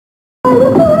The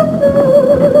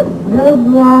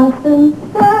blossoms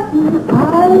that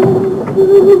I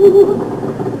do.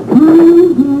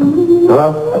 Hello?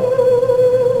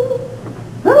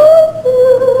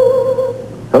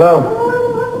 Hello?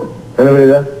 Anybody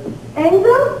there?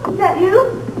 Angel, is that you?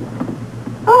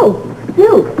 Oh,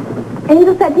 Sue.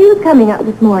 Angel said he was coming up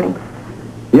this morning.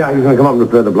 Yeah, he's going to come up and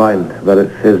repair the blind, but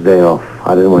it's his day off.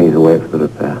 I didn't want you to wait for the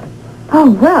repair.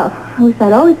 Oh, well, I wish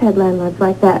I'd always had landlords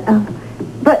like that.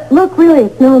 But look, really,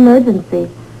 it's no emergency.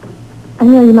 I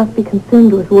know you must be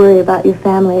consumed with worry about your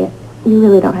family. You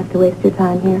really don't have to waste your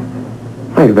time here.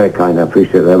 Well, you're very kind, I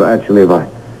appreciate that. But actually, if I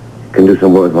can do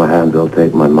some work with my hands, I'll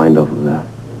take my mind off of that.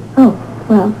 Oh,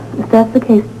 well, if that's the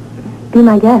case, be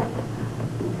my guest.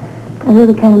 I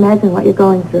really can't imagine what you're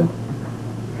going through.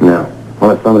 No.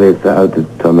 Well, if somebody had set out to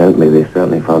torment me, they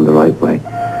certainly found the right way.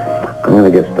 I'm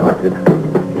going to get started.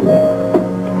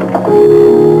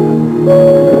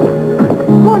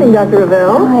 Morning, Dr.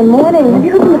 Ravel. Hi, morning. Have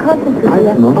you come to the conference with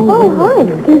yet? Oh, hi.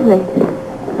 Excuse me.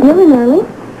 You're in early?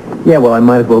 Yeah, well, I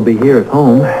might as well be here at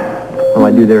home. All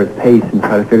I do there is pace and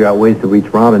try to figure out ways to reach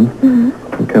Robin.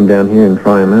 And come down here and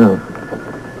try him out.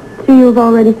 So you've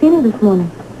already seen her this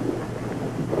morning?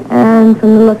 And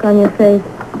from the look on your face,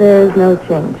 there's no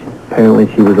change. Apparently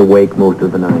she was awake most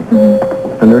of the night.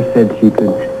 The nurse said she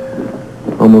could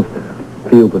almost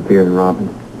feel the fear in Robin.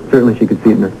 Certainly she could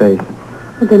see it in her face.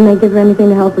 Well, didn't they give her anything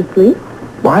to help her sleep?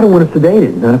 Well, I don't want her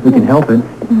sedated, not if we can help it.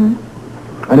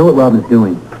 I know what Robin's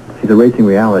doing. She's erasing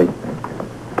reality.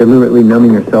 Deliberately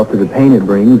numbing herself to the pain it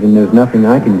brings, and there's nothing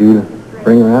I can do to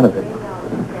bring her out of it.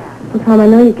 Well, Tom, I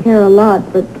know you care a lot,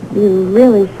 but you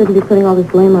really shouldn't be putting all this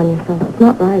blame on yourself. It's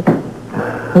not right.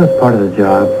 That's part of the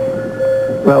job.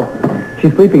 Well,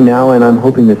 she's sleeping now, and I'm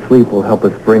hoping that sleep will help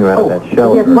us bring her out of that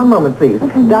shell. Yes, one moment, please.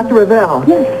 Okay. Dr. Ravel.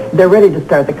 Yes. They're ready to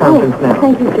start the conference now.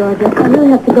 Thank you, Georgia. I really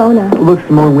have to go now. Look,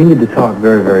 Simone, we need to talk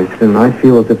very, very soon. I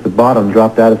feel as if the bottom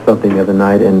dropped out of something the other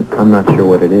night, and I'm not sure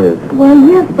what it is. Well,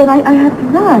 yes, but I have to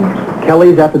run.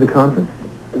 Kelly's after the conference?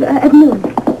 At noon.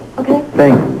 Okay?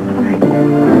 Thanks.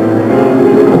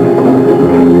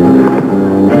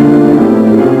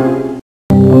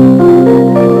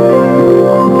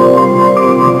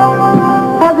 All right.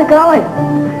 How's it going?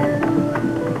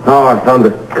 Oh, I found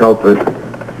the culprit.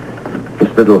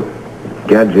 This little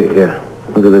gadget here.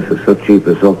 Look at this, it's so cheap,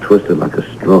 it's all twisted like a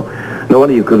straw. No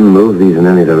wonder you couldn't move these in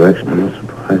any direction. I'm not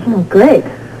surprised. Oh, great.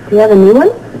 Do you have a new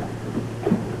one?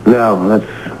 No, that's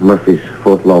Murphy's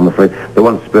fourth law, I'm afraid. The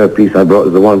one spare piece I brought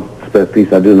is the one spare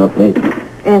piece I do not need.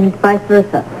 And vice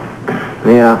versa.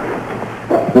 Yeah.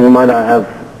 Never mind, I have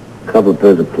a couple of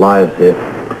pairs of pliers here.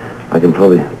 I can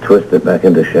probably twist it back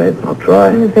into shape. I'll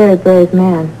try. You're a very brave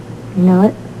man. You know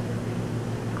it?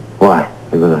 Why?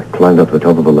 Because I climbed up the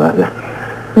top of the ladder.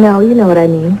 No, you know what I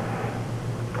mean.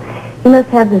 You must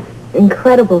have this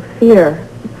incredible fear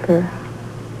for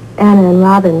Anna and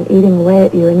Robin eating away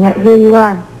at you, and yet here you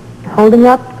are, holding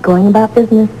up, going about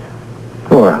business.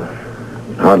 Well,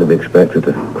 hardly be expected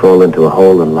to crawl into a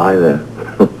hole and lie there.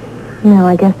 No,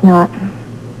 I guess not.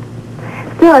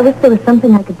 Still, I wish there was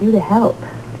something I could do to help.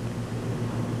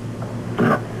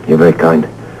 You're very kind.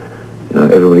 You know,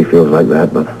 everybody feels like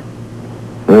that, but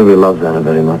nobody loves Anna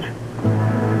very much.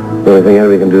 The only thing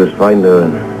anybody can do is find her,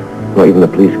 and not even the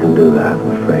police can do that,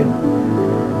 I'm afraid.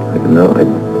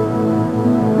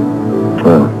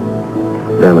 Well,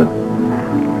 damn it.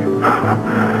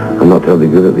 I'm not terribly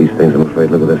good at these things, I'm afraid.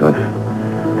 Look at this,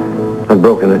 I've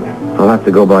broken it. I'll have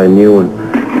to go buy a new one.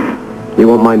 You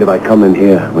won't mind if I come in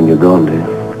here when you're gone, do you?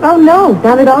 Oh, no,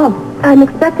 not at all. I'm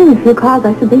expecting a few calls.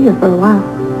 I should be here for a while.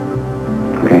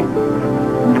 Okay.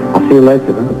 I'll see you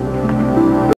later, then.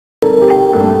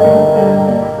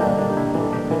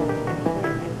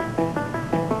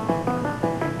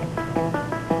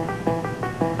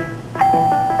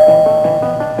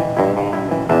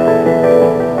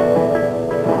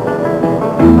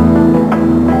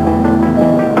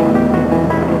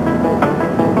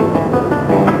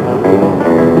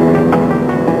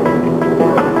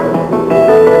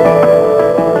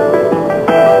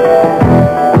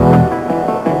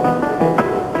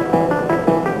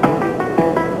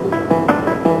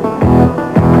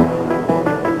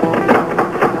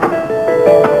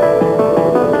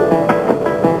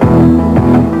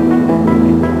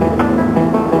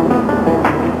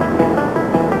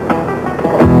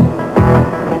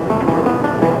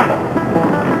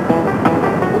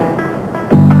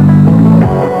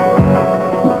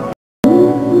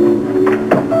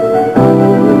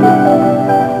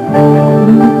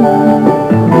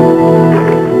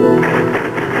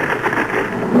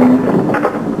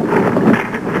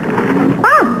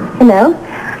 Hello.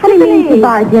 I didn't mean to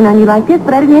barge in on you like this,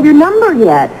 but I didn't have your number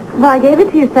yet. Well, I gave it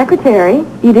to your secretary.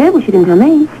 You did? Well, she didn't tell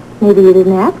me. Maybe you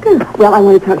didn't ask her. Well, I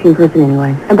want to talk to you in person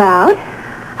anyway. About?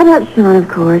 About Sean, of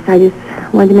course. I just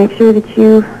wanted to make sure that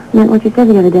you meant what you said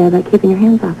the other day about keeping your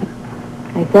hands off it.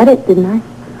 I said it, didn't I?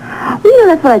 Well,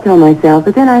 that's what I told myself.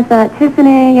 But then I thought,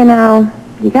 Tiffany,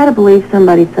 you got to believe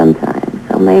somebody sometimes.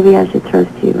 So maybe I should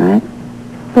trust you, right?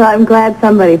 Well, I'm glad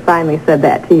somebody finally said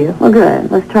that to you. Well, good.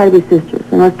 Let's try to be sisters.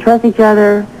 And let's trust each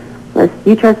other.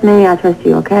 You trust me, I trust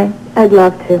you, okay? I'd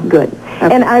love to. Good.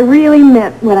 Okay. And I really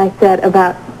meant what I said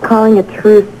about calling a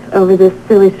truce over this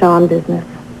silly Sean business.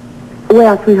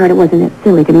 Well, sweetheart, it wasn't that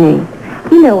silly to me.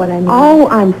 You know what I mean. Oh,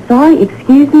 I'm sorry.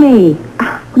 Excuse me.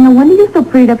 No wonder you're so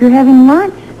prettied up. You're having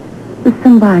lunch with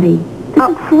somebody. This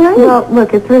is great. Well,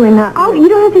 look, it's really not... Oh, you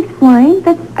don't have to explain.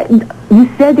 You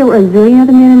said there were a zillion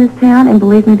other men in this town, and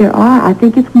believe me, there are. I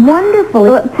think it's wonderful.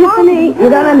 Well, Tiffany, you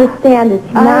don't understand.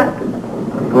 It's not...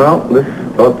 Well, this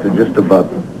ought to just about...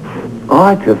 All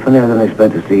right, Tiffany, I didn't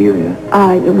expect to see you here.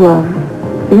 Well,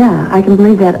 yeah, I can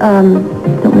believe that.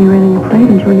 Don't be really afraid.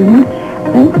 Enjoy your lunch.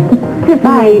 Okay?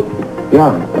 Tiffany...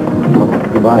 Yeah. Well,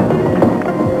 goodbye.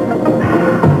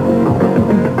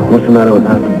 What's the matter with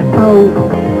her? Oh,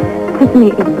 Tiffany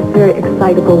is a very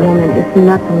excitable woman. It's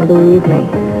nothing, believe me.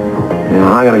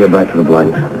 Yeah, I gotta get back to the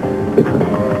blanks.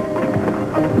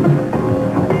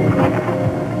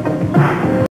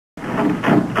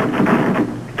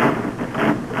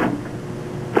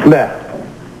 There.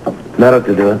 That'll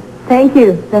to do it. Thank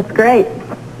you. That's great.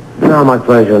 No, my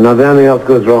pleasure. Now, if anything else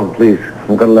goes wrong, please,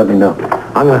 you've got to let me know.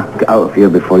 I'm gonna get out of here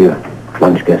before your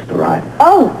lunch guests arrive.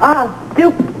 Oh,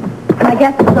 Duke, my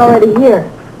guest is already here.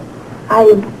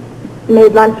 I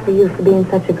made lunch for you for being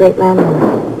such a great landlord.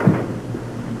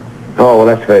 Oh, well,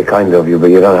 that's very kind of you, but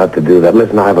you don't have to do that.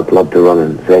 Listen, I have a club to run,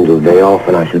 and it's Angel's Day off,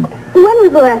 and I should... When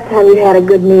was the last time you had a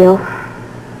good meal?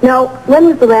 No, when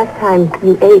was the last time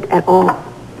you ate at all?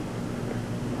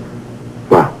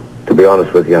 Well, to be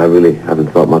honest with you, I really haven't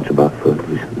thought much about food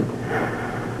recently.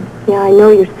 Yeah, I know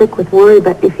you're sick with worry,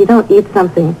 but if you don't eat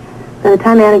something, by the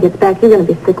time Anna gets back, you're going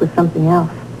to be sick with something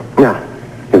else. Yeah,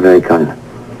 you're very kind.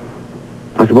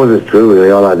 I suppose it's true,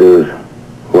 really. All I do is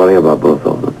worry about both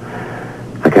of them.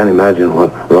 I can't imagine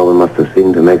what Robin must have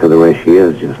seen to make her the way she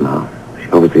is just now. She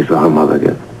obviously saw her mother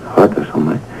get hurt or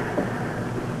something.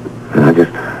 And I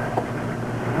just...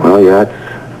 Well, yeah,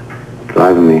 it's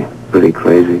driving me pretty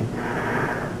crazy.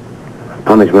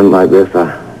 Punishment like this,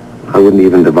 I wouldn't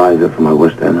even devise it for my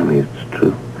worst enemy, it's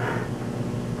true.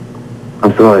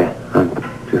 I'm sorry.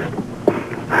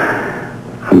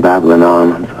 I'm babbling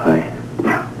on. I'm sorry.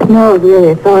 No, really,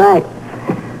 it's all right.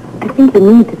 I think you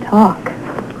need to talk.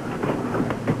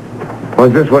 Well,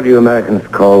 is this what you Americans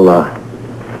call,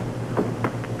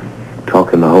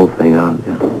 talking the whole thing out?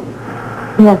 Yeah.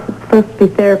 Yes, it's supposed to be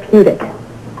therapeutic.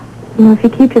 You know, if you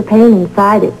keep your pain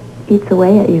inside, it eats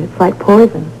away at you. It's like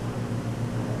poison.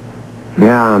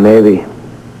 Yeah, maybe.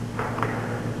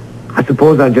 I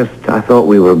suppose I thought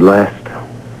we were blessed.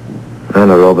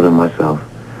 Anna, Robin, and myself.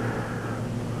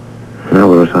 Now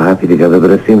we were so happy together, but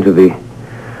it seemed to be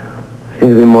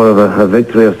more of a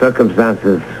victory of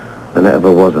circumstances than it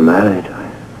ever was a marriage.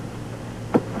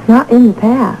 It's not in the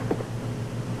past.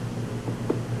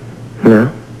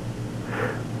 No?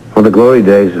 Well, the glory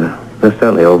days, they're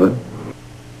certainly over.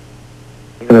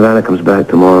 Even if Anna comes back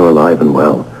tomorrow alive and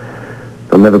well,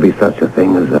 there'll never be such a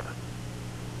thing as an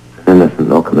innocent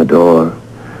knock on the door.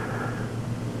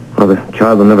 Or the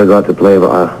child will never go out to play,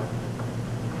 but I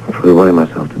really worry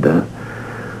myself to death.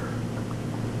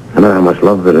 No matter how much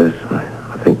love there is,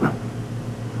 I think the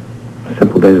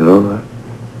simple days are over.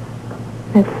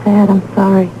 That's sad. I'm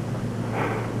sorry.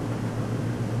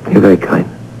 You're very kind.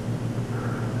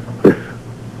 This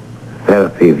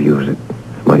therapy of yours, it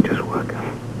might just work.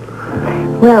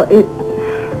 Well, it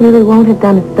really won't have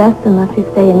done its best unless you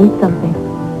stay and eat something.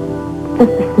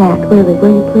 Just a snack, really,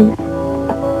 will you please?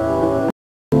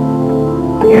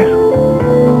 Yes.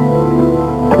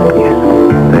 Yes.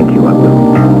 Thank you, I will.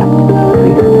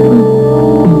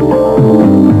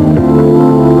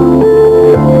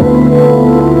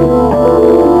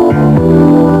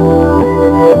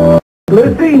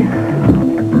 Lucy?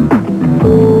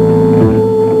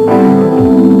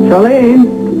 Charlene?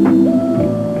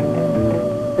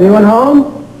 Anyone home?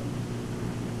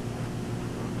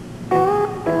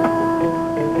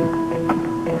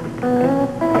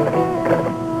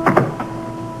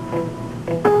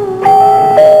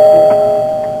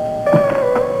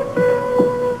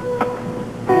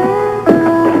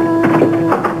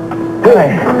 Hey,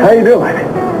 how you doing?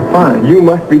 Fine. You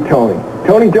must be Tony.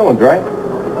 Tony Jones, right?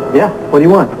 Yeah? What do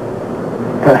you want?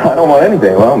 I don't want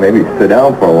anything. Well, maybe sit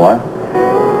down for a while.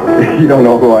 You don't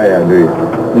know who I am, do you?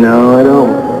 No, I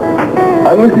don't.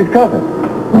 I'm Lucy's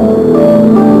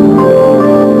cousin.